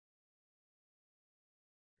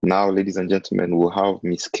Now, ladies and gentlemen, we'll have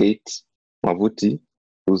Miss Kate Mavuti,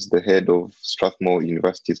 who's the head of Strathmore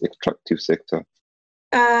University's extractive sector.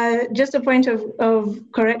 Just a point of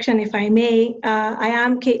correction, if I may. I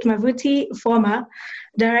am Kate Mavuti, former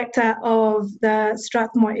director of the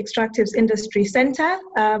Strathmore Extractives Industry Center,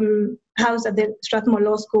 housed at the Strathmore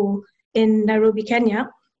Law School in Nairobi, Kenya.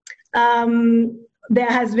 There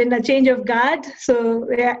has been a change of guard, so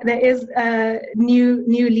there is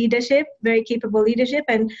new leadership, very capable leadership,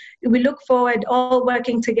 and we look forward all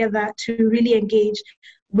working together to really engage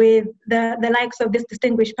with the likes of this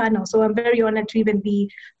distinguished panel. So I'm very honored to even be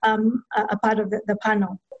a part of the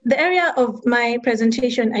panel. The area of my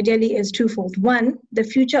presentation ideally is twofold. One, the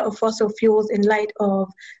future of fossil fuels in light of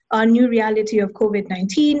our new reality of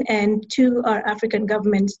COVID-19, and two, our African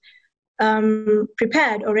governments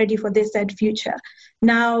prepared already for this said future.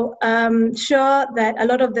 Now, I'm sure that a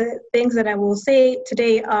lot of the things that I will say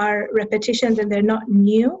today are repetitions and they're not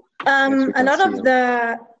new. A lot of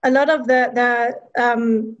the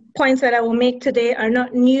points that I will make today are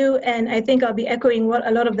not new, and I think I'll be echoing what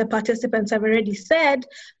a lot of the participants have already said.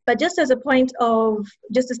 But just as a point of,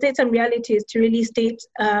 just to state some realities, to really set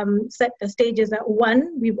the stages that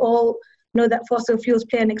one, we've all know that fossil fuels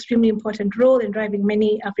play an extremely important role in driving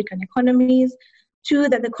many African economies. Two,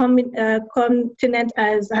 that the continent,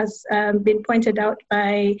 as has been pointed out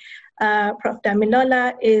by Prof.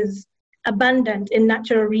 Damilola, is abundant in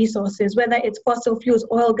natural resources, whether it's fossil fuels,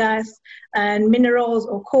 oil, gas, and minerals,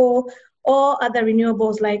 or coal, or other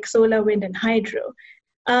renewables like solar, wind, and hydro.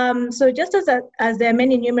 So just as there are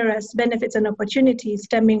many numerous benefits and opportunities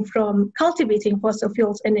stemming from cultivating fossil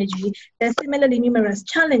fuels energy, there are similarly numerous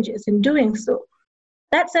challenges in doing so.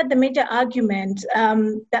 That said, the major argument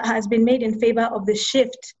that has been made in favor of the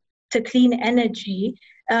shift to clean energy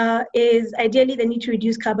is ideally the need to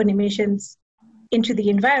reduce carbon emissions into the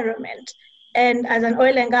environment. And as an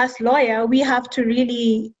oil and gas lawyer, we have to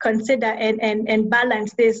really consider and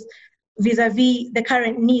balance this vis-a-vis the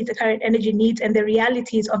current needs, the current energy needs, and the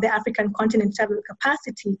realities of the African continent's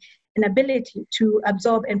capacity and ability to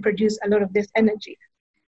absorb and produce a lot of this energy.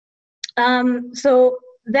 So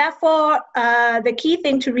therefore, the key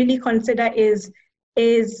thing to really consider is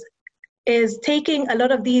taking a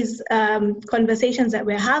lot of these conversations that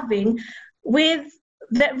we're having with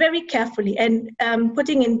very carefully, and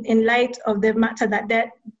putting in light of the matter that there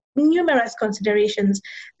are numerous considerations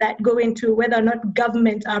that go into whether or not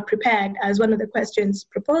governments are prepared, as one of the questions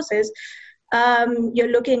proposes.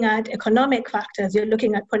 You're looking at economic factors, you're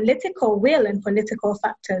looking at political will and political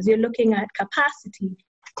factors, you're looking at capacity,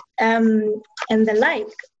 and the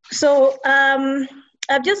like. So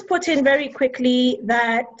I've just put in very quickly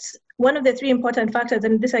that one of the three important factors,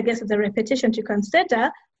 and this I guess is a repetition to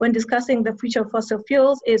consider when discussing the future of fossil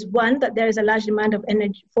fuels, is one, that there is a large demand of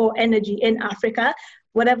energy in Africa.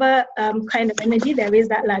 Whatever kind of energy, there is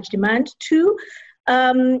that large demand. Two,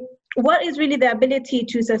 what is really the ability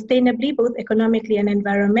to sustainably, both economically and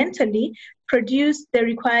environmentally, produce the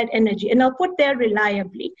required energy? And I'll put there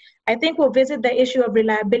reliably. I think we'll visit the issue of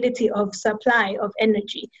reliability of supply of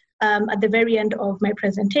energy at the very end of my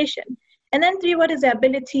presentation. And then three, what is the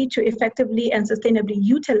ability to effectively and sustainably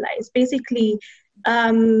utilize, basically,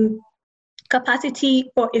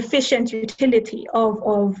 capacity for efficient utility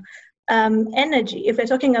of energy. If we're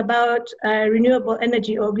talking about renewable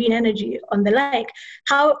energy or green energy on the like,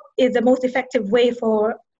 how is the most effective way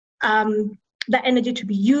for that energy to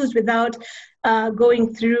be used without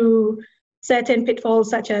going through certain pitfalls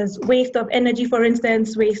such as waste of energy, for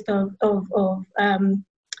instance, waste of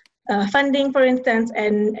funding, for instance,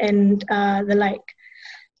 and the like.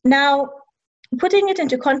 Now, putting it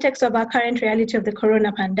into context of our current reality of the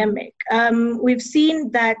corona pandemic, we've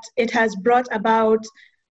seen that it has brought about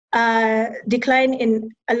decline in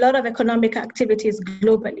a lot of economic activities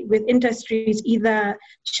globally, with industries either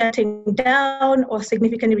shutting down or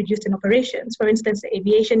significantly reduced in operations. For instance, the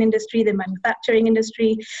aviation industry, the manufacturing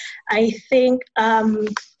industry. I think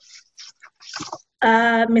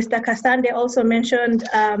Mr. Kasande also mentioned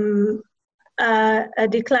a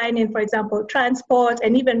decline in, for example, transport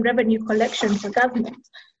and even revenue collection for government.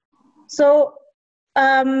 So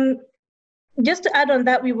just to add on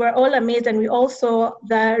that, we were all amazed, and we all saw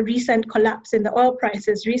the recent collapse in the oil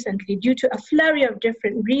prices recently due to a flurry of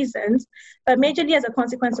different reasons, but majorly as a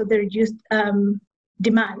consequence of the reduced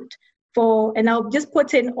demand for, and I'll just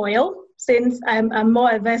put in oil, since I'm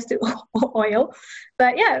more averse to oil,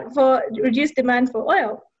 but yeah, for reduced demand for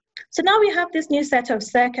oil. So now we have this new set of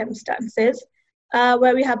circumstances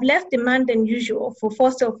where we have less demand than usual for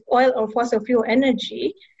fossil oil or fossil fuel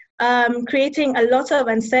energy, creating a lot of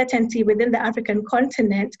uncertainty within the African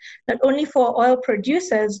continent, not only for oil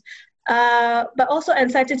producers, but also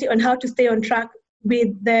uncertainty on how to stay on track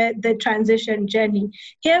with the transition journey.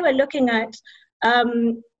 Here we're looking at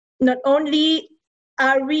not only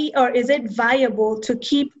are we, or is it viable to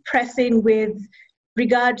keep pressing with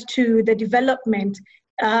regard to the development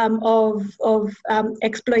of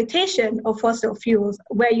exploitation of fossil fuels,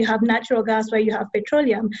 where you have natural gas, where you have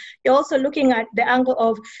petroleum. You're also looking at the angle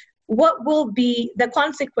of what will be the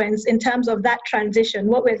consequence in terms of that transition,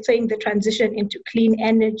 what we're saying the transition into clean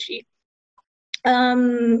energy,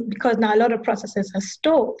 because now a lot of processes are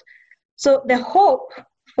stalled. So the hope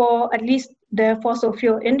for at least the fossil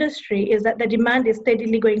fuel industry is that the demand is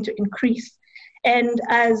steadily going to increase. And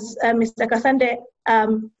as Mr. Kasande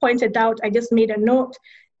pointed out, I just made a note,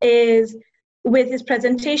 is with his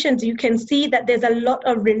presentations, you can see that there's a lot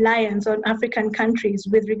of reliance on African countries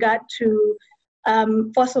with regard to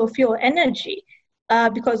fossil fuel energy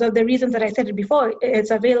because of the reasons that I said it before.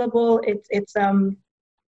 It's available, it's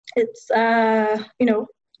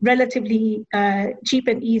relatively cheap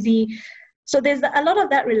and easy. So there's a lot of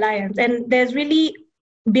that reliance, and there's really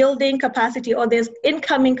building capacity, or there's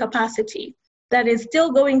incoming capacity that is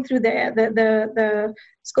still going through the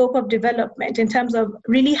scope of development in terms of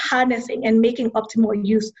really harnessing and making optimal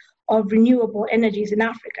use of renewable energies in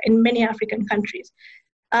Africa, in many African countries.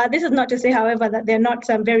 This is not to say, however, that there are not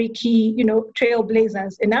some very key,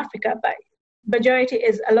 trailblazers in Africa, but majority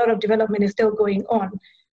is a lot of development is still going on.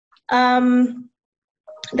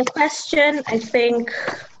 The question, I think,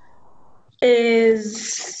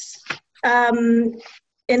 is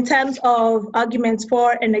in terms of arguments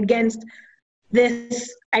for and against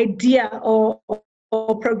this idea or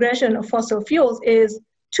progression of fossil fuels is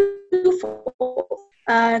twofold.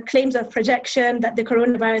 Claims of projection that the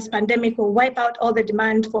coronavirus pandemic will wipe out all the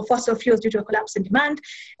demand for fossil fuels due to a collapse in demand,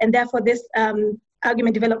 and therefore this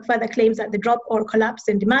argument developed further claims that the drop or collapse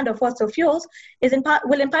in demand of fossil fuels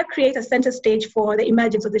will in part create a center stage for the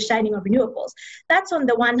emergence of the shining of renewables. That's on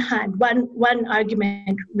the one hand, one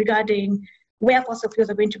argument regarding where fossil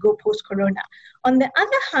fuels are going to go post-corona. On the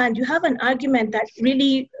other hand, you have an argument that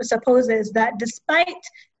really supposes that despite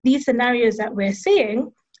these scenarios that we're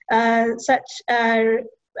seeing, such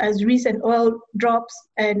as recent oil drops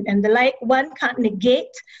and the like, one can't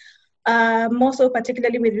negate, more so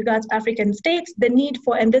particularly with regards to African states, the need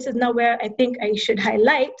for, and this is now where I think I should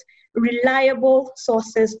highlight, reliable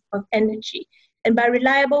sources of energy. And by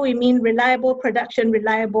reliable, we mean reliable production,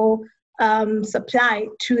 reliable supply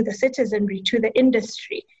to the citizenry, to the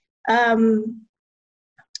industry. That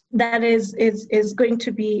is going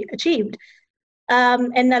to be achieved.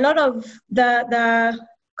 And a lot of the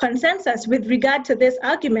consensus with regard to this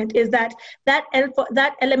argument is that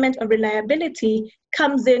element of reliability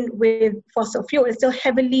comes in with fossil fuel. It's still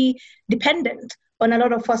heavily dependent on a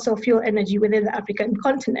lot of fossil fuel energy within the African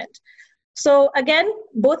continent. So again,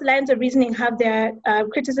 both lines of reasoning have their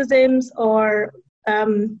criticisms or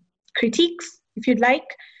critiques, if you'd like,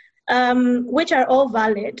 which are all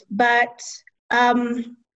valid. But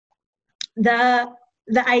the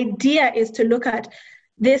idea is to look at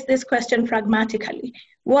this question pragmatically.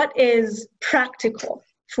 What is practical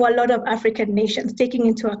for a lot of African nations, taking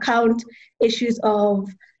into account issues of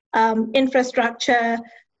infrastructure,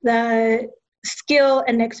 the skill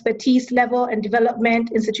and expertise level and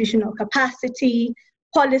development, institutional capacity,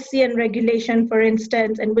 policy and regulation, for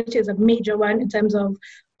instance, and which is a major one in terms of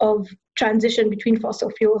transition between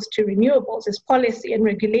fossil fuels to renewables, is policy and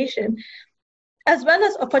regulation, as well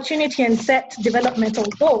as opportunity and set developmental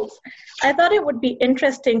goals. I thought it would be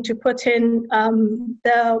interesting to put in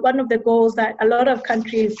one of the goals that a lot of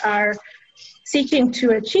countries are seeking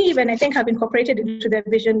to achieve, and I think have incorporated into their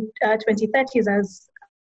Vision 2030s as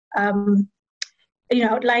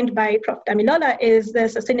outlined by Prof. Damilola, is the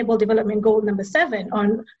Sustainable Development Goal number 7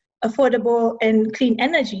 on affordable and clean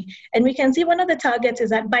energy. And we can see one of the targets is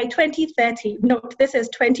that by 2030, note this is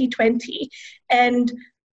 2020, and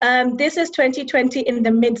this is 2020 in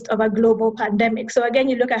the midst of a global pandemic. So again,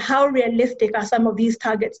 you look at how realistic are some of these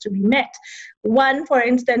targets to be met. One, for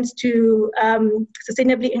instance, to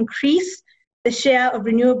sustainably increase the share of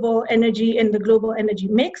renewable energy in the global energy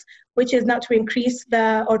mix, which is not to increase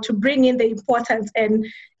or to bring in the importance and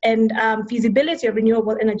feasibility of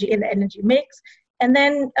renewable energy in the energy mix. And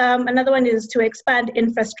then another one is to expand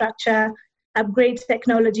infrastructure, upgrade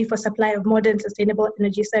technology for supply of modern sustainable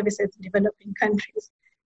energy services in developing countries.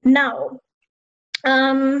 Now,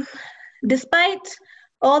 despite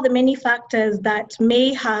all the many factors that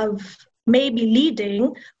may be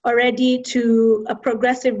leading already to a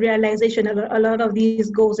progressive realization of a lot of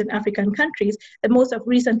these goals in African countries, and most of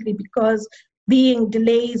recently because being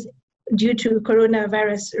delays due to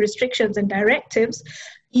coronavirus restrictions and directives,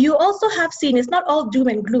 You also have seen, it's not all doom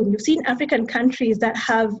and gloom. You've seen African countries that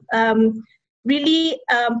have really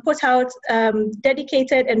put out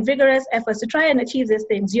dedicated and vigorous efforts to try and achieve these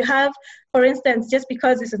things. You have, for instance, just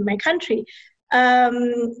because this is my country,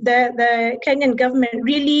 the Kenyan government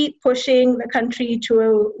really pushing the country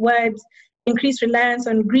towards increased reliance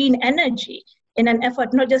on green energy in an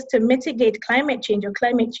effort not just to mitigate climate change or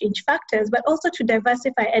climate change factors, but also to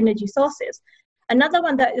diversify energy sources. Another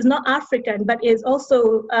one that is not African, but is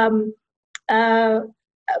also a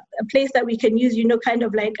place that we can use, kind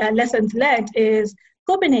of like lessons learned, is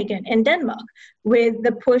Copenhagen in Denmark, with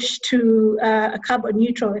the push to a carbon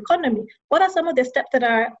neutral economy. What are some of the steps that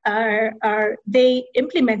are they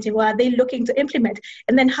implementing, or are they looking to implement?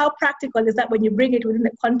 And then how practical is that when you bring it within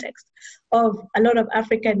the context of a lot of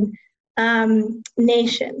African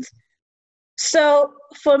nations? So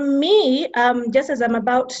for me, just as I'm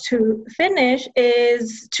about to finish,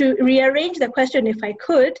 is to rearrange the question, if I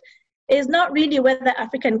could, is not really whether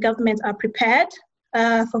African governments are prepared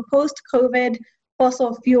for post-COVID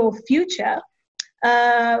fossil fuel future,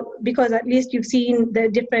 because at least you've seen the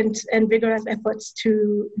different and vigorous efforts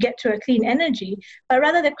to get to a clean energy, but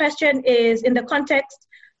rather the question is, in the context,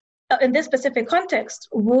 in this specific context,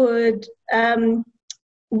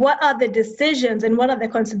 what are the decisions and what are the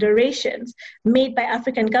considerations made by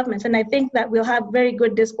African governments? And I think that we'll have very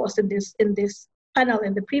good discourse in this panel,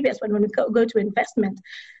 in the previous one, when we go to investment.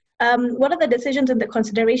 What are the decisions and the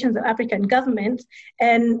considerations of African governments,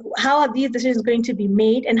 and how are these decisions going to be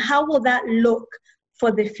made, and how will that look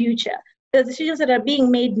for the future? The decisions that are being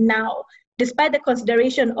made now, despite the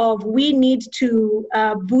consideration of we need to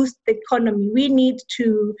boost the economy, we need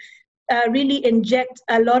to really inject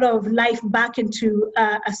a lot of life back into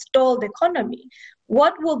a stalled economy.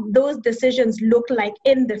 What will those decisions look like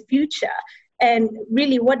in the future? And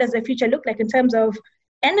really, what does the future look like in terms of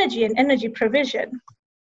energy and energy provision?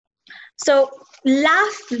 So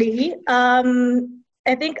lastly,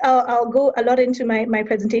 I think I'll go a lot into my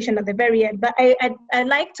presentation at the very end, but I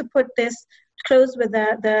like to put this, close with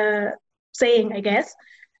the saying, I guess,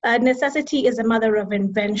 necessity is the mother of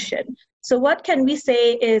invention. So what can we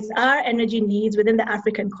say is our energy needs within the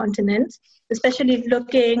African continent, especially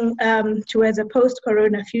looking towards a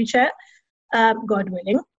post-corona future, God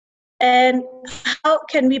willing, and how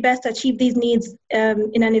can we best achieve these needs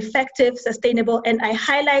in an effective, sustainable, and I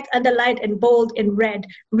highlight, underlined, and bold in red,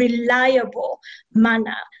 reliable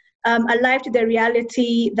manner, alive to the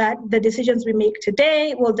reality that the decisions we make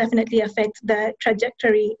today will definitely affect the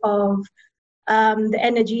trajectory of the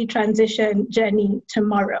energy transition journey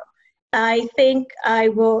tomorrow. I think I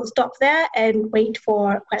will stop there and wait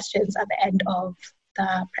for questions at the end of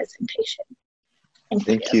the presentation.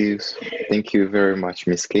 Thank you. Thank you very much,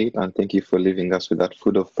 Ms. Kate, and thank you for leaving us with that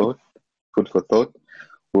food for thought.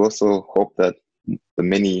 We also hope that the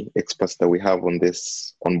many experts that we have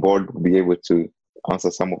on board will be able to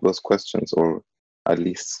answer some of those questions, or at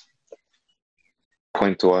least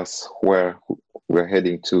point to us where we're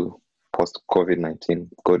heading to post-COVID-19,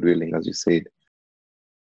 God willing, as you said.